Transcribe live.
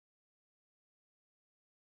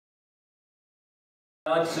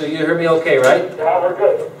Alex, so you hear me okay, right? Yeah, we're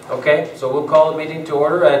good. Okay, so we'll call the meeting to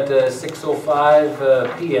order at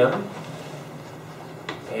 6:05 p.m.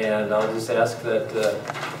 And I'll just ask that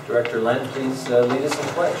Director Len please lead us in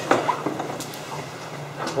pledge.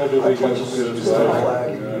 Pledge allegiance to the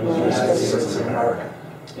flag of the United States of America,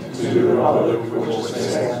 and to the republic for which it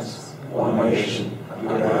stands, one nation,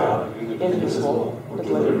 under God, indivisible, with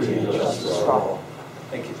liberty and justice for all.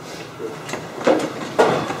 Thank you.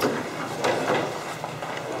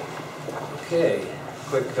 Okay,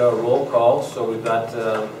 quick roll call. So we've got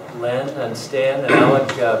Len and Stan and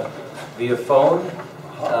Alec via phone.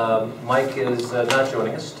 Mike is not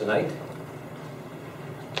joining us tonight.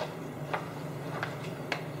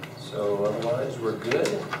 So otherwise we're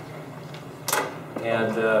good.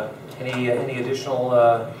 And any additional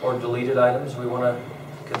or deleted items we want to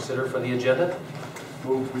consider for the agenda?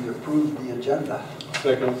 Move we approve the agenda.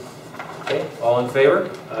 Second. Okay, all in favor?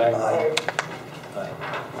 Aye. Aye.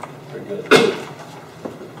 Very good.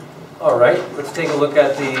 All right, let's take a look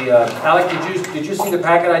at the. Alec, did you see the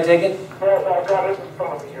packet? I take it. Yes, I've got it in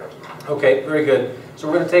front of me here. Okay, very good. So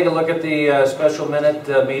we're going to take a look at the special minute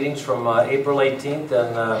meetings from April 18th,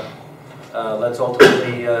 and let's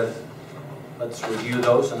ultimately let's review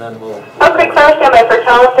those, and then we'll. A quick car standby for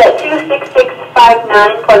Thomas at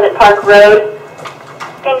 26659 Pleasant Park Road.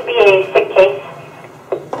 Going to be a sick case.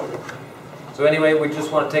 So anyway, we just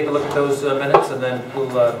want to take a look at those minutes, and then we'll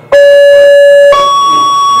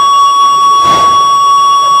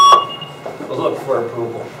look for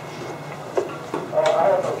approval. I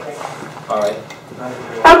have no change. All right.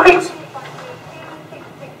 A quick.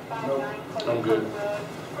 I'm good.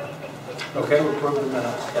 Okay. Approve the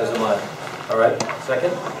minutes. As am I. All right.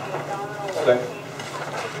 Second. Second.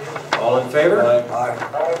 All in favor? Aye.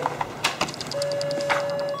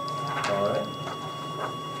 All right.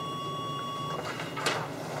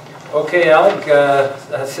 Okay, Alec,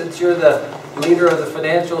 since you're the leader of the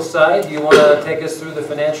financial side, do you want to take us through the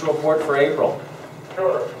financial report for April?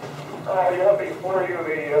 Sure. You have before you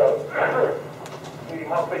the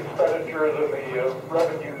monthly expenditures and the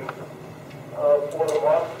revenues for the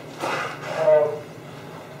month.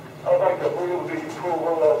 I'd like to move the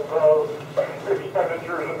approval of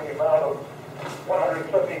expenditures in the amount of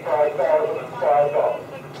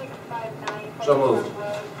 $175,005. So moved.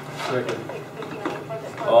 Second.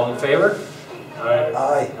 All in favor? Aye.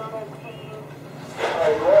 Aye.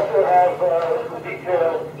 You also have the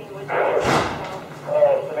detailed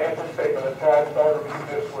financial statement attached. I reviewed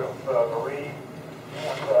this with Marie,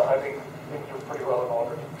 and I think things are pretty well in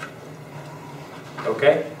order.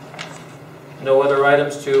 Okay. No other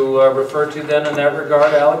items to refer to then in that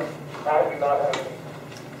regard, Alec? I do not have any.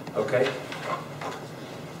 Okay.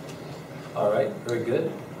 All right, very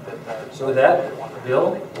good. So with that,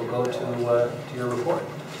 Bill, we'll go to your report.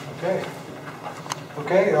 Okay.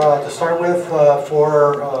 Okay, to start with,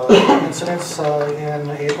 for incidents in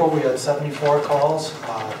April, we had 74 calls.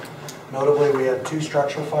 Notably, we had 2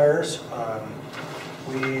 structure fires.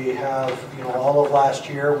 We have, all of last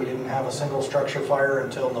year, we didn't have a single structure fire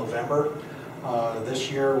until November. This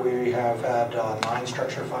year, we have had 9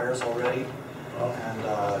 structure fires already, and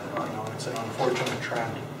it's an unfortunate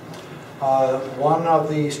trend. One of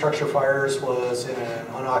the structure fires was in an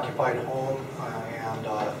unoccupied home, and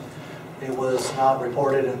it was not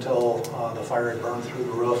reported until the fire had burned through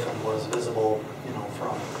the roof and was visible,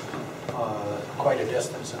 from quite a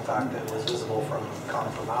distance. In fact, it was visible from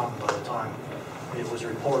Conifer Mountain by the time it was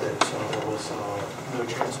reported, so there was no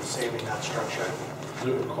chance of saving that structure. Is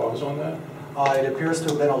there a cause on that? It appears to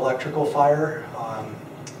have been electrical fire.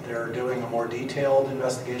 They're doing a more detailed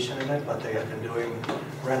investigation in it, but they had been doing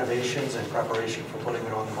renovations in preparation for putting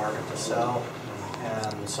it on the market to sell.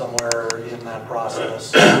 And somewhere in that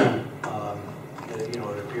process, it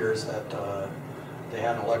appears that they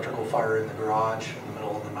had an electrical fire in the garage in the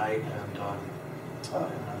middle of the night, and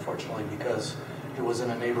unfortunately, because it was in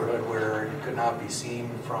a neighborhood where it could not be seen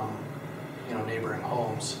from neighboring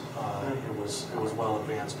homes, it was well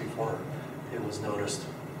advanced before it was noticed.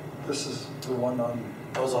 This is the one on...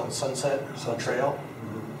 That was on Sunset Trail.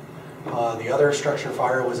 The other structure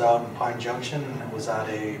fire was out in Pine Junction. It was at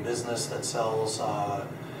a business that sells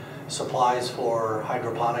supplies for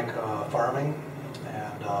hydroponic farming,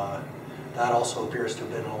 and that also appears to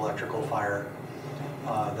have been an electrical fire.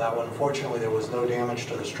 That one, unfortunately, there was no damage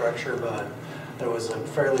to the structure, but there was a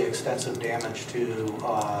fairly extensive damage to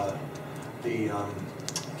the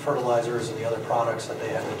fertilizers and the other products that they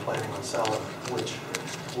had been planning on selling, which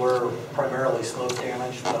were primarily smoke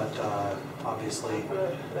damaged, but obviously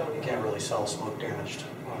you can't really sell smoke damaged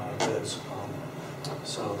goods.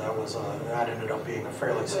 So that ended up being a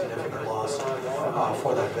fairly significant loss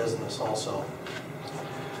for that business also.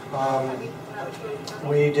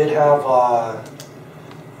 We did have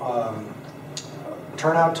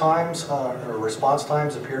turnout times or response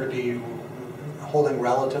times appear to be holding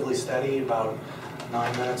relatively steady, about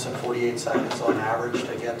 9 minutes and 48 seconds on average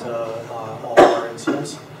to get to all of our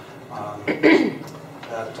incidents.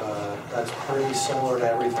 That's pretty similar to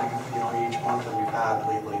everything, you know, each month that we've had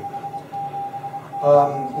lately.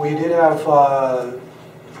 We did have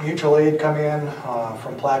mutual aid come in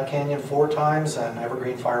from Platte Canyon 4 times and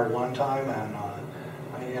Evergreen Fire 1 time, and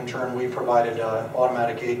in turn we provided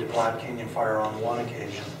automatic aid to Platte Canyon Fire on 1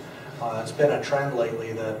 occasion. It's been a trend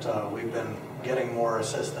lately that we've been getting more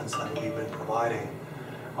assistance than we've been providing.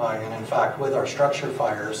 And in fact, with our structure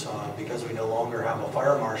fires, because we no longer have a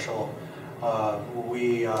fire marshal,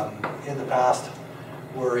 we in the past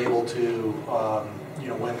were able to, you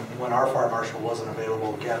know, when our fire marshal wasn't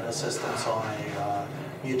available, get assistance on a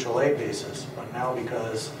mutual aid basis. But now,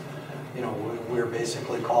 because you know we're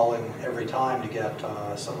basically calling every time to get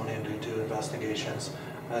someone in to do investigations,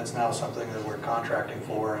 that's now something that we're contracting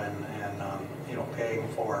for and you know, paying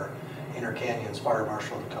for Intercanyon's fire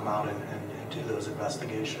marshal to come out and do those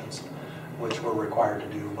investigations, which we're required to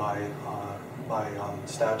do by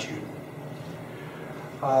statute.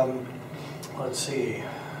 Let's see.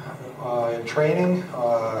 In training,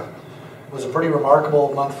 it was a pretty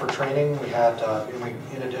remarkable month for training. We had,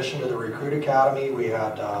 in addition to the Recruit Academy, we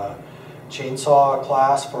had chainsaw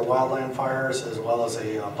class for wildland fires, as well as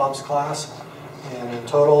a pumps class. And in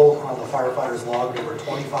total, the firefighters logged over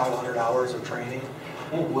 2,500 hours of training,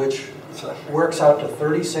 which works out to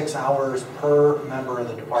 36 hours per member of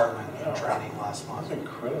the department in training last month. That's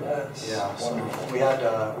incredible. Yeah, so we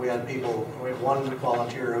had people. We had one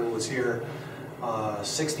volunteer who was here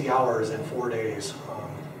 60 hours in 4 days,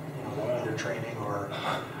 you know, either training or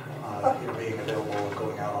you know, being available and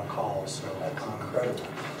going out on calls. So Incredible.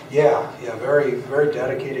 yeah, very very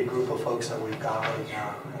dedicated group of folks that we've got right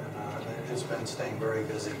now, and it's been staying very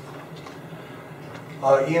busy.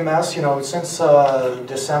 EMS, you know, since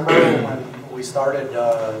December when we started,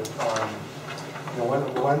 you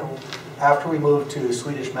know, after we moved to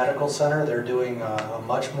Swedish Medical Center, they're doing a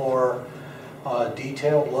much more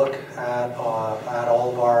detailed look at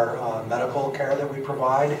all of our medical care that we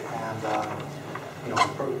provide, and you know,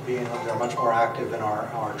 they're much more active in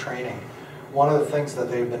our training. One of the things that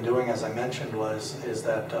they've been doing, as I mentioned, is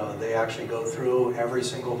that they actually go through every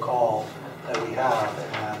single call that we have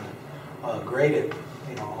and grade it,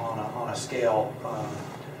 you know, on a scale,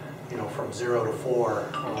 you know, from 0 to 4,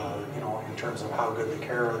 you know, in terms of how good the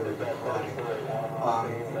care that they've been providing.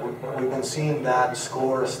 We've been seeing that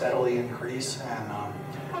score steadily increase, and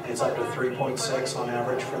it's up to 3.6 on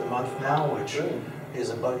average for the month now, which is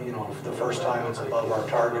above, you know, for the first time it's above our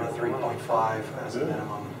target of 3.5 as a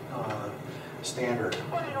minimum standard.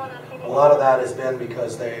 A lot of that has been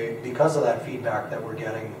because of that feedback that we're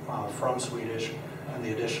getting from Swedish and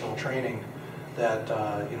the additional training, that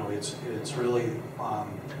you know, it's really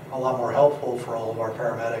a lot more helpful for all of our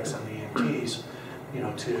paramedics and the EMTs, you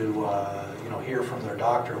know, to you know, hear from their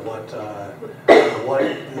doctor what they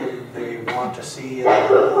want to see in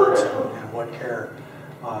the reports and what care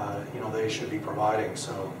you know, they should be providing.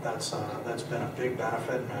 So that's been a big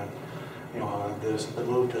benefit, and you know, the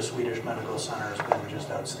move to Swedish Medical Center has been just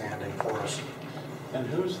outstanding for us. And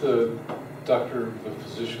who's the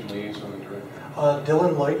physician liaison director?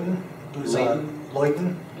 Dylan Leyton, who's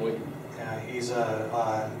Leyton. Yeah, he's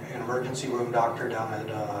an emergency room doctor down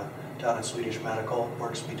at Swedish Medical.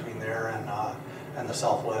 Works between there and the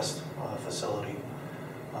Southwest facility,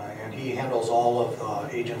 and he handles all of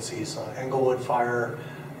the agencies, Englewood Fire,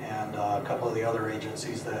 and a couple of the other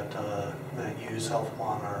agencies that use Health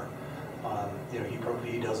Plan. Or you know,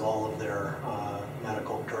 he does all of their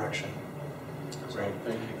medical direction. Great,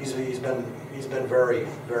 thank you. He's been very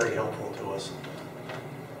very helpful to us.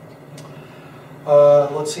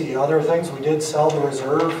 Let's see, other things. We did sell the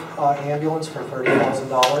reserve ambulance for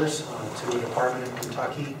 $30,000 to a department in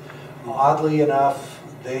Kentucky. Oddly enough,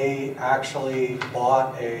 they actually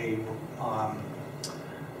bought a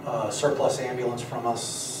surplus ambulance from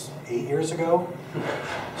us 8 years ago.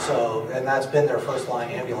 So, and that's been their first line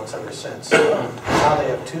ambulance ever since. So now they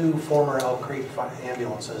have 2 former Elk Creek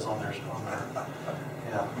ambulances on their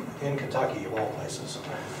yeah, in Kentucky of all places.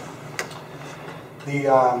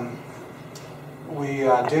 We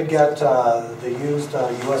did get the used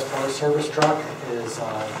U.S. Forest Service truck is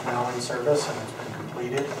now in service and it's been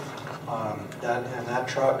completed. That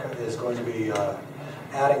truck is going to be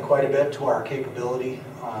adding quite a bit to our capability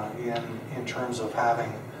in terms of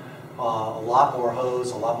having a lot more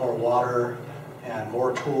hose, a lot more water, and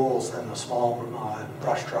more tools than the small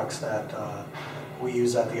brush trucks that we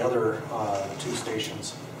use at the other 2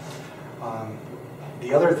 stations.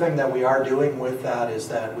 The other thing that we are doing with that is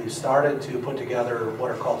that we've started to put together what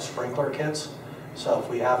are called sprinkler kits. So if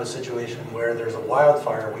we have a situation where there's a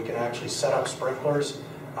wildfire, we can actually set up sprinklers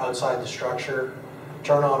outside the structure,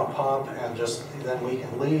 turn on a pump, and then we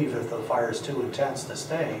can leave if the fire is too intense to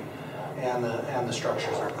stay, and the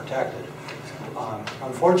structures are protected.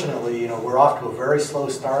 Unfortunately, we're off to a very slow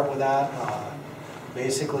start with that.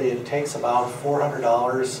 Basically, it takes about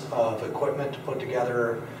 $400 of equipment to put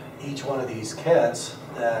together each one of these kits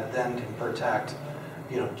that then can protect,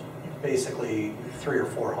 basically 3 or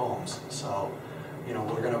 4 homes. So,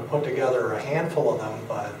 we're going to put together a handful of them,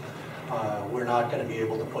 but we're not going to be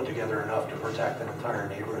able to put together enough to protect an entire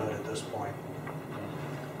neighborhood at this point.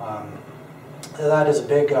 That is a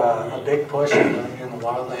big push in the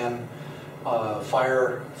wildland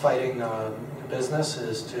firefighting business.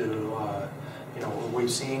 Is to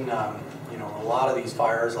we've seen a lot of these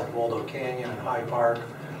fires like Waldo Canyon and Hyde Park.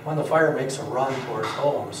 When the fire makes a run towards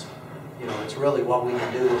homes, it's really what we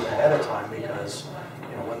can do ahead of time, because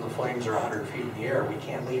when the flames are 100 feet in the air, we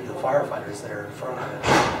can't leave the firefighters there in front of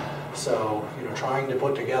it. So trying to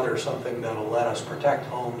put together something that'll let us protect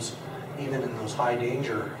homes even in those high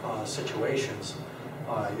danger situations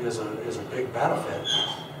is a big benefit.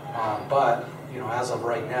 But as of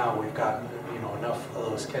right now, we've got enough of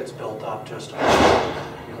those kits built up just to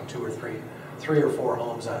 2 or 3 or 4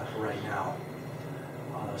 homes right now.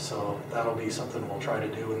 So that'll be something we'll try to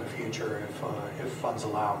do in the future if funds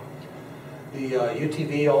allow. The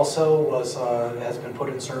UTV also has been put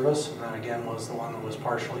in service, and that again was the one that was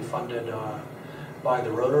partially funded by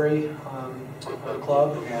the Rotary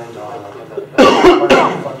Club and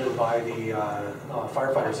partially funded by the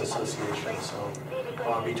Firefighters Association. So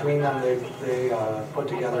between them, they put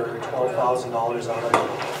together $12,000 out of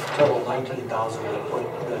a total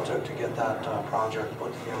 $19,000 that it took to get that project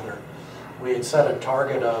put together. We had set a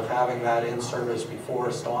target of having that in service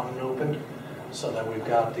before Staunton opened, so that we've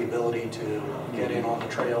got the ability to get in on the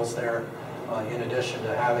trails there. In addition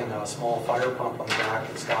to having a small fire pump on the back,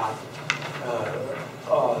 it's got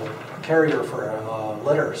a carrier for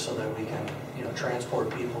litter, so that we can transport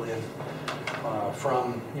people in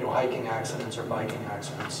from hiking accidents or biking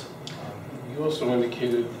accidents. You also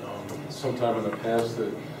indicated sometime in the past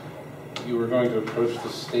that you were going to approach the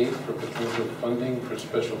state for potential funding for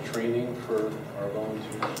special training for our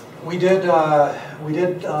volunteers. We did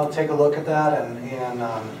take a look at that, and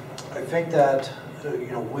I think that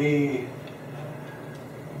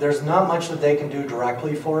there's not much that they can do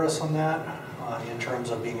directly for us on that in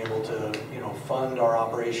terms of being able to fund our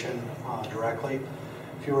operation directly.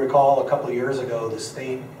 If you recall, a couple of years ago, the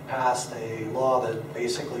state passed a law that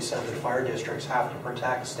basically said that fire districts have to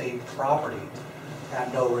protect state property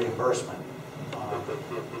at no reimbursement.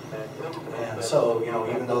 And so,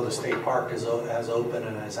 even though the state park has opened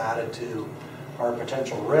and has added to our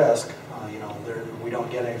potential risk, we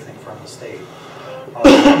don't get anything from the state.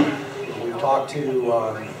 We've talked to,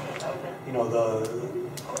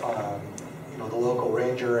 the local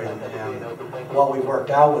ranger, and what we've worked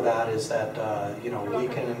out with that is that, we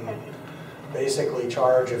can basically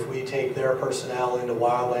charge if we take their personnel into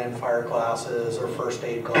wildland fire classes or first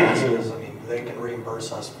aid classes. I mean, they can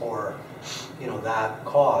reimburse us for that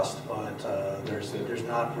cost, but there's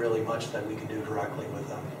not really much that we can do directly with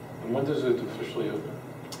them. And when does it officially open?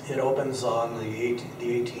 It opens on the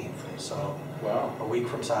 18th, so wow, a week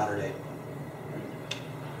from Saturday.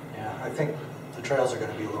 Yeah, I think the trails are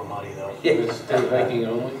going to be a little muddy though. Is it day hiking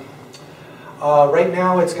only? Right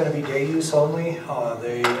now it's going to be day use only.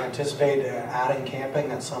 They anticipate adding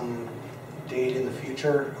camping at some date in the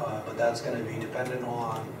future, but that's going to be dependent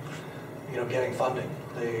on getting funding.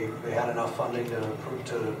 They had enough funding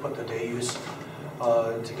to put the day use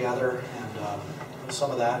together, and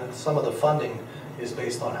some of the funding is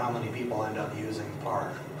based on how many people end up using the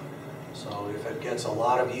park. So if it gets a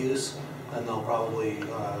lot of use, then they'll probably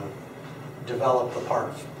develop the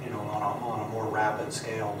park on a more rapid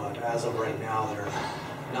scale. But as of right now, they're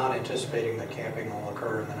not anticipating that camping will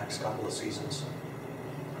occur in the next couple of seasons.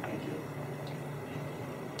 Thank you.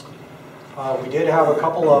 We did have a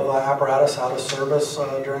couple of apparatus out of service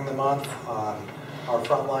during the month. Our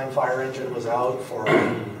frontline fire engine was out for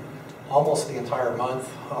almost the entire month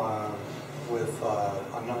with a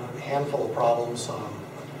handful of problems.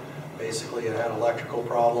 Basically, it had electrical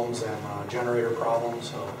problems and generator problems,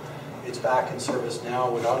 so it's back in service now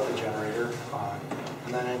without the generator.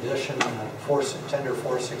 And then in addition, tender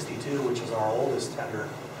 462, which is our oldest tender,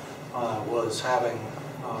 was having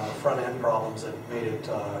front-end problems that made it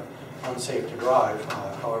unsafe to drive.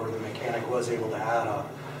 However, the mechanic was able to add a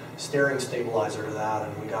steering stabilizer to that,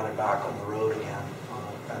 and we got it back on the road again,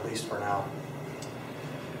 at least for now.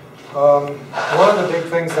 One of the big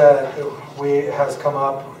things that has come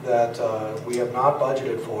up that we have not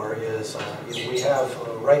budgeted for is we have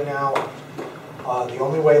right now the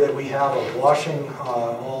only way that we have of washing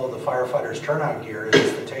all of the firefighters' turnout gear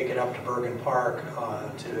is to take it up to Bergen Park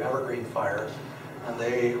to Evergreen Fire, and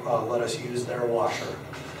they let us use their washer.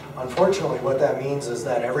 Unfortunately, what that means is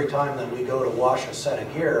that every time that we go to wash a set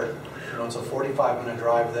of gear, it's a 45-minute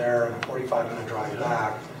drive there and a 45-minute drive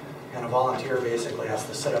back, and a volunteer basically has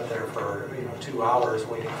to sit up there for 2 hours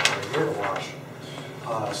waiting for their gear to wash.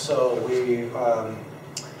 So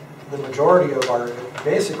the majority of our,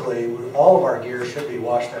 basically all of our gear should be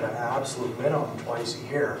washed at an absolute minimum twice a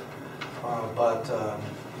year, but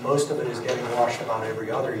most of it is getting washed about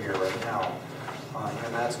every other year right now.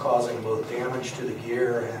 And that's causing both damage to the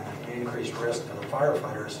gear and an increased risk to the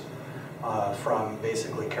firefighters from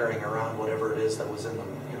basically carrying around whatever it is that was in the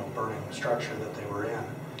burning structure that they were in.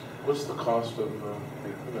 What's the cost of the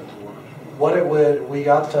equipment to wash? What it would, we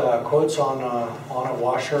got quotes on a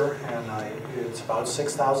washer, and it's about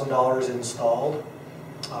 $6,000 installed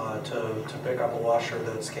to pick up a washer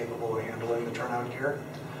that's capable of handling the turnout gear.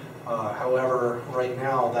 However, right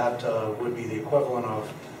now that would be the equivalent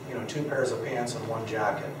of 2 pairs of pants and 1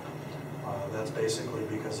 jacket. That's basically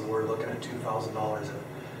because we're looking at $2,000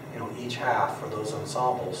 each half for those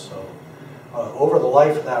ensembles. So over the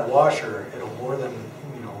life of that washer, it'll more than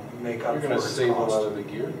make up for its cost. You're going to save a lot of the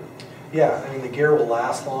gear? Yeah, I mean the gear will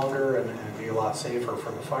last longer and be a lot safer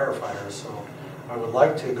for the firefighters. So I would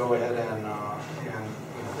like to go ahead and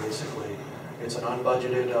basically it's an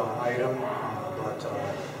unbudgeted item, but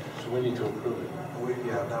so we need to approve it.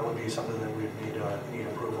 Yeah, that would be something that we'd need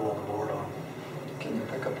approval of the board on. Can you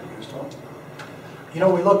pick up the used one?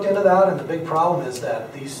 We looked into that, and the big problem is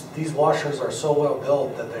that these washers are so well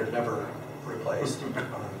built that they're never replaced.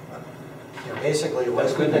 Basically,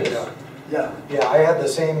 that's good news. Yeah, I had the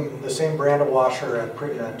same brand of washer at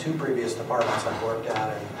 2 previous departments I've worked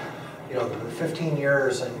at, and 15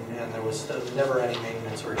 years, and there was never any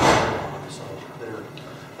maintenance required on them. So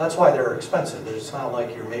that's why they're expensive. It's not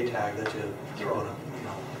like your Maytag that you throw in a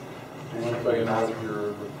Do you want to interrupt your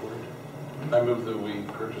report? I move that we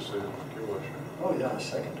purchase a gear washer. Oh yeah,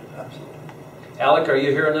 seconded, absolutely. Alec, are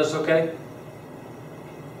you hearing this okay?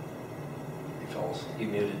 He fell asleep. You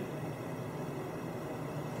muted.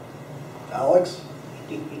 Alex?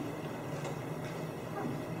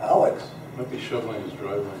 Alex? Might be shoveling his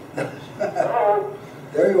driveway.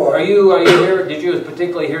 There you are. Are you here? Did you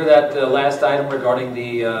particularly hear that last item regarding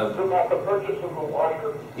the? About the purchase of a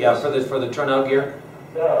washer? Yeah, for the turnout gear.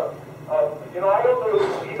 Yeah. I don't know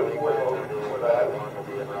if we need a board motion for that.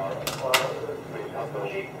 The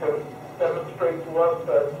chief can demonstrate to us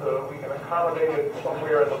that we can accommodate it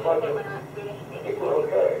somewhere in the budget. I think we're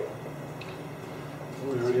okay. We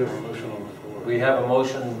already have a motion on the floor. We have a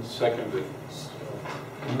motion Seconded.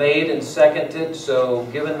 made and seconded. So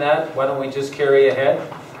given that, why don't we just carry ahead?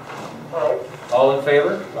 All right. All in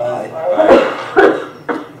favor? Aye.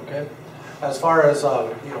 Okay. As far as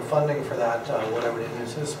funding for that, what I would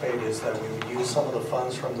anticipate is that we would use some of the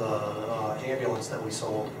funds from the ambulance that we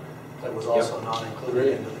sold that was also not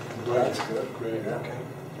included in the budget. That's good. Great. Yeah. Okay.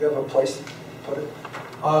 You have a place to put it?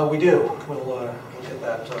 We do. We'll look at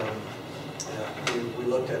that. We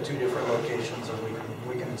looked at 2 different locations, and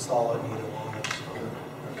we can install it in either one.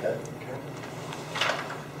 Okay.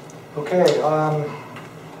 Okay.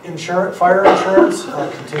 Fire insurance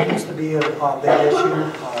continues to be a big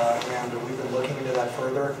issue, and we've been looking into that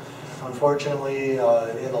further. Unfortunately,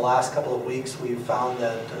 in the last couple of weeks, we've found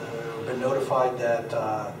that we've been notified that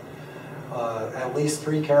at least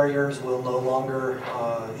 3 carriers will no longer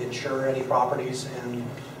insure any properties in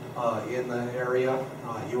the area.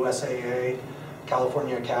 USAA,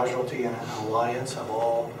 California Casualty, and Alliance have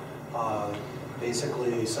all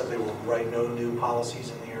basically said they will write no new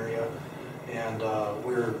policies in the area. And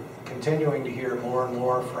we're continuing to hear more and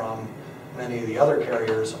more from many of the other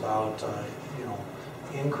carriers about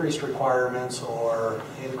increased requirements or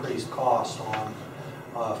increased costs on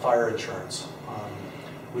fire insurance.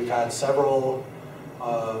 We've had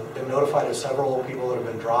been notified of several people that have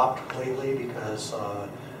been dropped lately because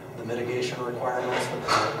the mitigation requirements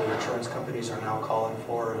that the insurance companies are now calling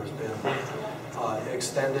for has been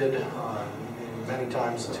extended many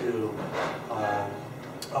times to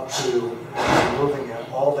up to removing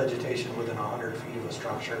all vegetation within 100 feet of a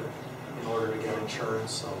structure in order to get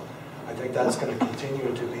insurance. So I think that's going to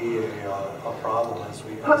continue to be a problem as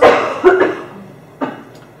we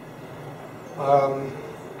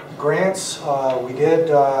grants. We did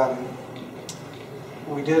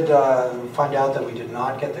find out that we did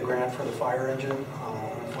not get the grant for the fire engine.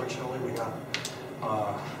 Unfortunately, we got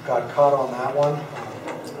cut on that one.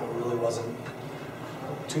 We wasn't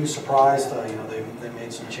too surprised. You know, they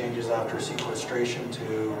made some changes after sequestration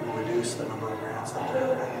to reduce the number of grants that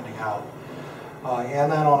they're handing out.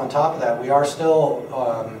 And then on top of that, we are still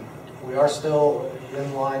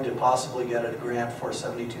in line to possibly get a grant for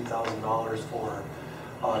 $72,000 for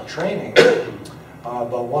training.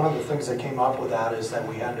 But one of the things that came up with that is that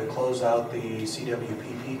we had to close out the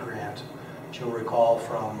CWPP grant, which you'll recall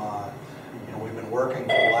from, you know, we've been working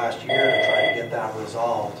for the last year to try to get that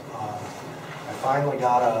resolved. I finally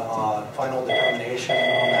got a final determination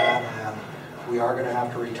on that, and we are going to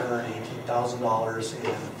have to return $18,000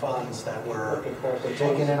 in funds that were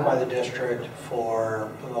taken in by the district for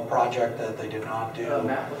a project that they did not do on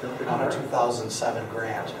a 2007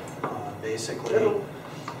 grant. Basically,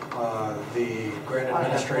 the grant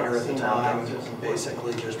administrator at the time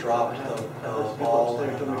basically just dropped the ball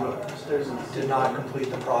and did not complete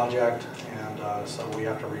the project, and so we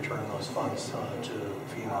have to return those funds to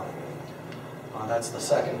FEMA. That's the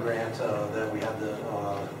second grant that we had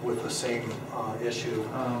with the same issue.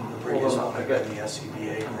 The previous one had been the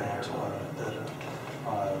SCBA grant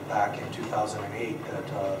back in 2008 that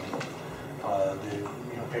the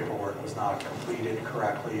paperwork was not completed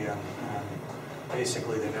correctly, and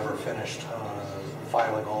basically they never finished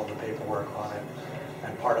filing all the paperwork on it.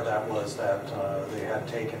 And part of that was that they had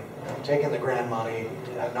taken the grant money,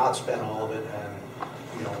 had not spent all of it, and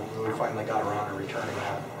we finally got around to returning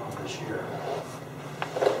that this year.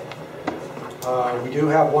 We do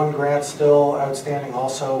have one grant still outstanding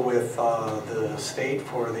also with the state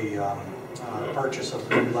for the purchase of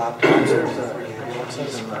 3 laptops and 3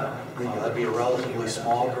 ambulances. That'd be a relatively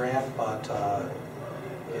small grant, but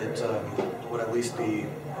it would at least be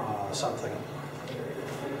something.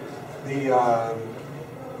 The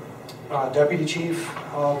deputy chief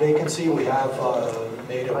vacancy, we have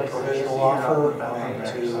made a provisional offer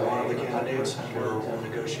to one of the candidates, and we're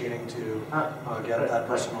negotiating to get that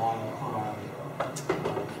person on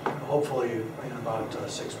hopefully in about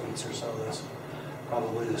 6 weeks or so. That's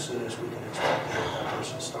probably the soonest we can expect to get that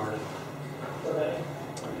person started.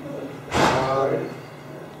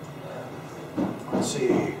 Let's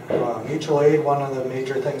see, mutual aid, one of the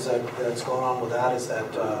major things that's going on with that is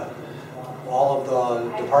that all of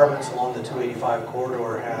the departments along the 285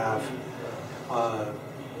 corridor have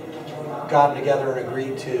gotten together and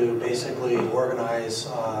agreed to basically organize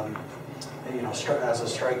as a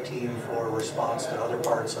strike team for response to other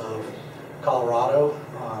parts of Colorado,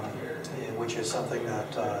 which is something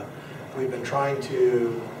that we've been trying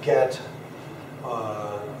to get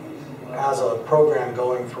as a program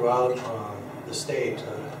going throughout the state.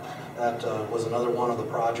 That was another one of the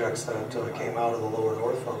projects that came out of the Lower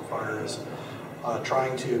Norfolk fires,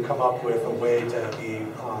 trying to come up with a way to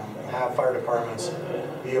have fire departments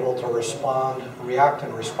be able to react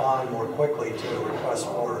and respond more quickly to requests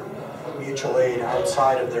for mutual aid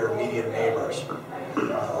outside of their immediate neighbors.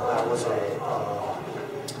 That was a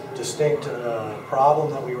distinct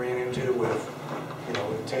problem that we ran into with,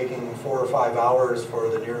 taking 4 or 5 hours for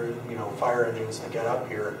the near, fire engines to get up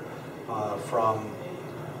here from,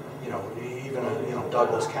 even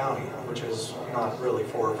Douglas County, which is not really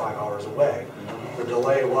 4 or 5 hours away. The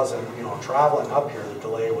delay wasn't, traveling up here. The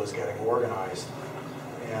delay was getting organized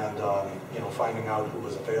and, finding out who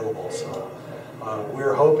was available. So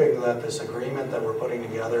we're hoping that this agreement that we're putting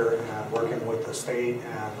together and working with the state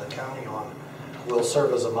and the county on will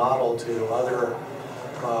serve as a model to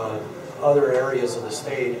other areas of the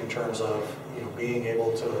state in terms of, being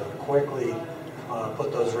able to quickly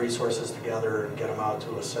put those resources together and get them out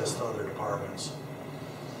to assist other departments.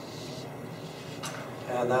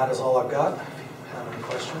 And that is all I've got. If you have any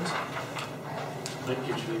questions. Thank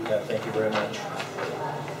you, Chief. Yeah, thank you very much.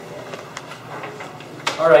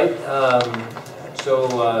 All right. So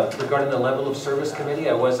regarding the level of service committee,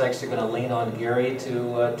 I was actually going to lean on Gary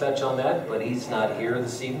to touch on that, but he's not here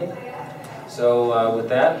this evening. So with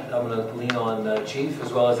that, I'm going to lean on Chief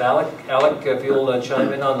as well as Alec. Alec, if you'll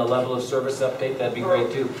chime in on the level of service update, that'd be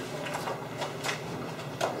great too.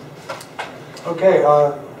 Okay,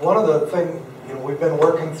 one of the things, we've been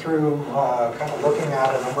working through kind of looking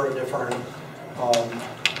at a number of different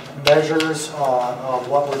measures of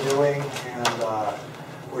what we're doing, and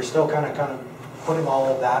we're still kind of putting all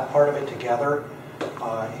of that part of it together,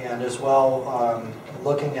 and as well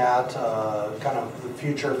looking at kind of the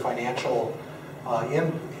future financial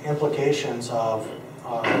implications of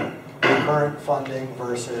current funding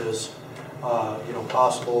versus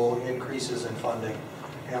possible increases in funding,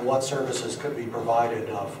 and what services could be provided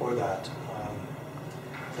for that.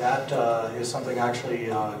 That is something actually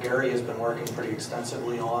Gary has been working pretty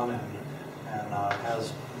extensively on, and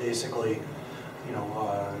has basically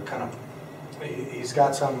kind of He's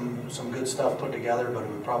got some good stuff put together, but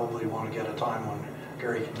we probably want to get a time when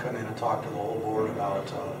Gary can come in and talk to the whole board about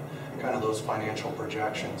kind of those financial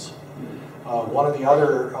projections. One of the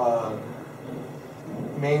other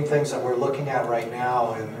main things that we're looking at right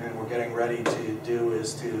now and we're getting ready to do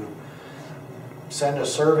is to send a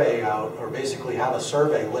survey out, or basically have a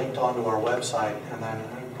survey linked onto our website, and then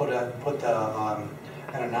put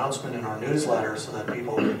an announcement in our newsletter so that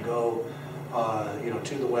people can go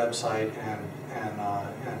to the website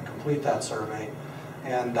and complete that survey.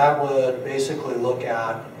 And that would basically look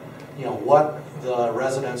at what the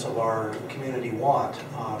residents of our community want,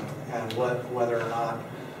 and whether or not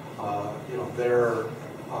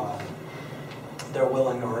they're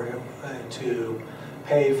willing to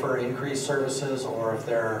pay for increased services, or if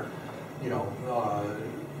they're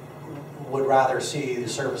would rather see the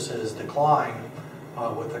services decline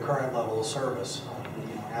with the current level of service.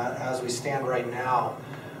 As we stand right now,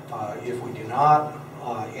 if we do not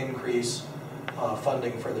increase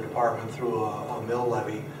funding for the department through a mill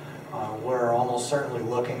levy, we're almost certainly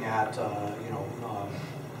looking at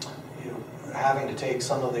having to take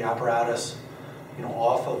some of the apparatus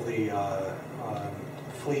off of the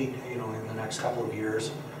fleet in the next couple of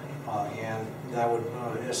years, and that would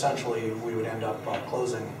essentially we would end up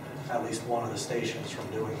closing at least one of the stations from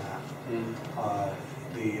doing that.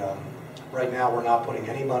 Right now we're not putting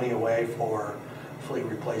any money away for fleet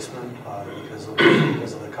replacement because of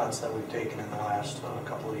the cuts that we've taken in the last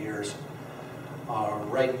couple of years.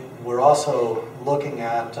 We're also looking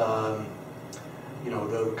at the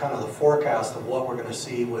kind of the forecast of what we're going to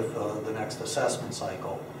see with the next assessment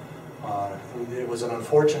cycle. It was an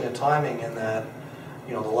unfortunate timing in that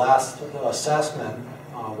the last assessment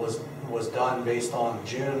was done based on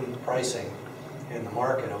June pricing in the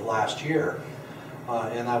market of last year,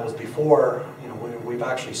 and that was before we've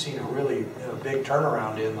actually seen a really big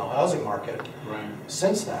turnaround in the housing market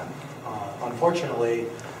since then. Unfortunately,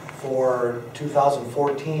 for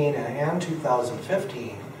 2014 and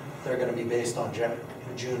 2015, they're going to be based on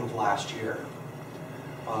June of last year.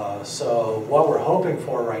 So what we're hoping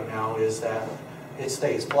for right now is that it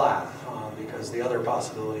stays flat, because the other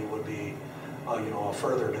possibility would be a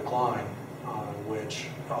further decline, which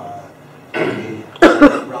would be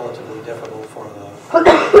relatively difficult for the to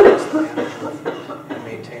manage and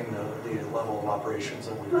maintain the level of operations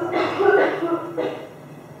that we've got.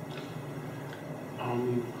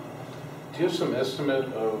 Do you have some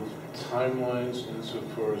estimate of timelines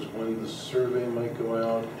insofar as when the survey might go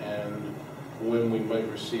out and when we might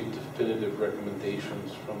receive definitive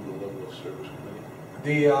recommendations from the level of service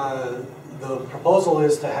committee? The proposal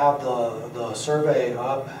is to have the survey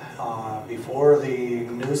up before the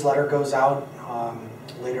newsletter goes out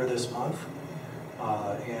later this month,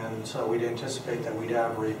 and so we'd anticipate that we'd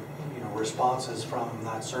have responses from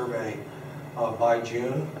that survey by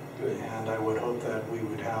June. Good. And I would hope that we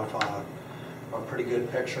would have a pretty good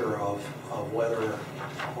picture of whether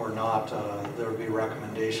or not there would be a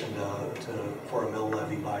recommendation for a mill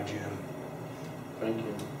levy by June. Thank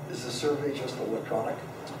you. Is the survey just electronic?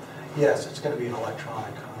 Yes, it's going to be an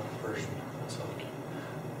electronic version. So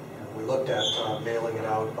we looked at mailing it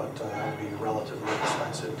out, but that would be relatively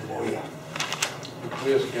expensive to do. Oh, yeah. Could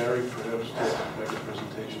we ask Gary perhaps to make a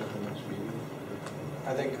presentation at the next meeting?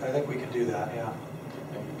 I think we could do that. Yeah.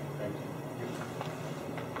 Thank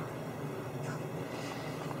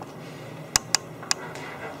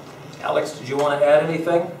you. Alex, did you want to add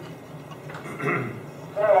anything?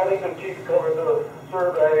 I think the chief covered the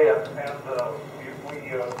survey, and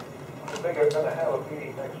I think I'm going to have a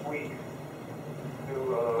meeting next week to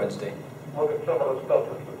Wednesday. look at some of the stuff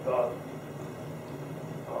that's been done.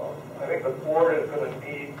 I think the board is going to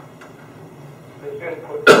need this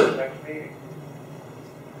input for the next meeting,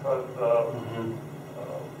 because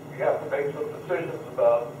we have to make some decisions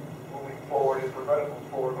about moving forward, if we're going to move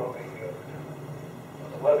forward on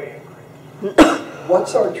the levy increase.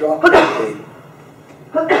 What's our drop-in date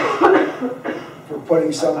for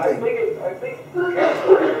putting something? I think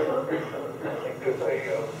there's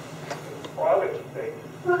a August date.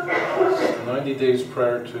 90 days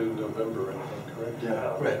prior to November, I think, correct?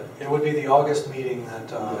 Yeah. Right. It would be the August meeting that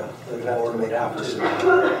the board would have to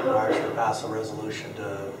actually pass a resolution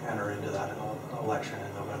to enter into that election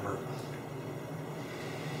in November.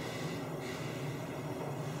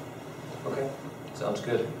 Okay, sounds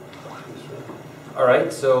good. All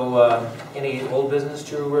right, so any old business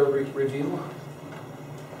to review?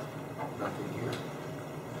 Nothing here.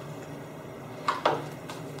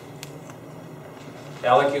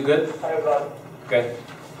 Alec, you good? I have none. Okay.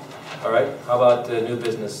 All right, how about new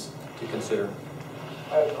business to consider?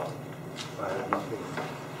 I have none. I have nothing.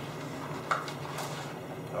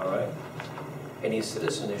 All right. Any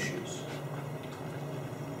citizen issues?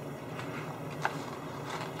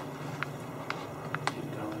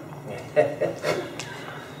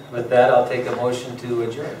 With that, I'll take a motion to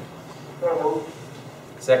adjourn. So moved.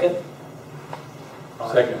 Second?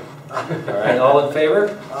 Second. All right, all in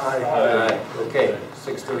favor? Aye. Okay,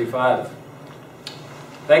 6:35.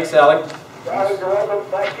 Thanks, Alec. Guys, you're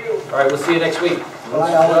welcome. Thank you. All right, we'll see you next week.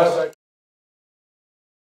 Bye, Alex.